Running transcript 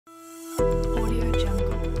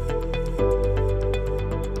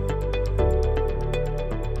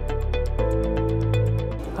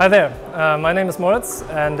Hi there, my name is Moritz,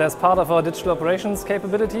 and as part of our digital operations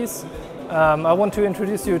capabilities, I want to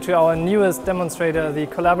introduce you to our newest demonstrator, the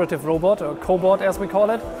collaborative robot, or CoBot as we call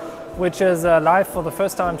it, which is live for the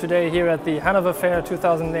first time today here at the Hanover Fair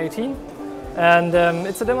 2018. And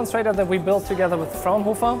it's a demonstrator that we built together with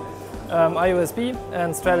Fraunhofer, IOSB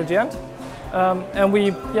and Strategy.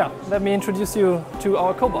 Let me introduce you to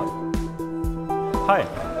our CoBot.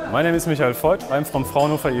 Hi, my name is Michael Voigt. I'm from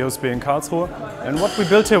Fraunhofer IOSB in Karlsruhe. And what we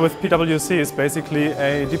built here with PwC is basically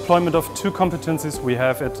a deployment of two competencies we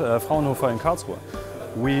have at Fraunhofer in Karlsruhe.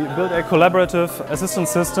 We built a collaborative assistance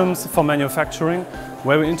systems for manufacturing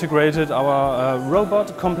where we integrated our robot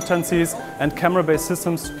competencies and camera-based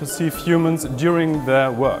systems to perceive humans during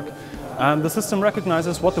their work. The system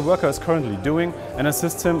recognizes what the worker is currently doing and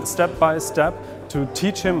assists him step by step to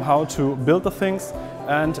teach him how to build the things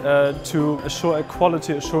and to assure a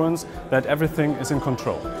quality assurance that everything is in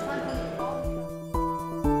control.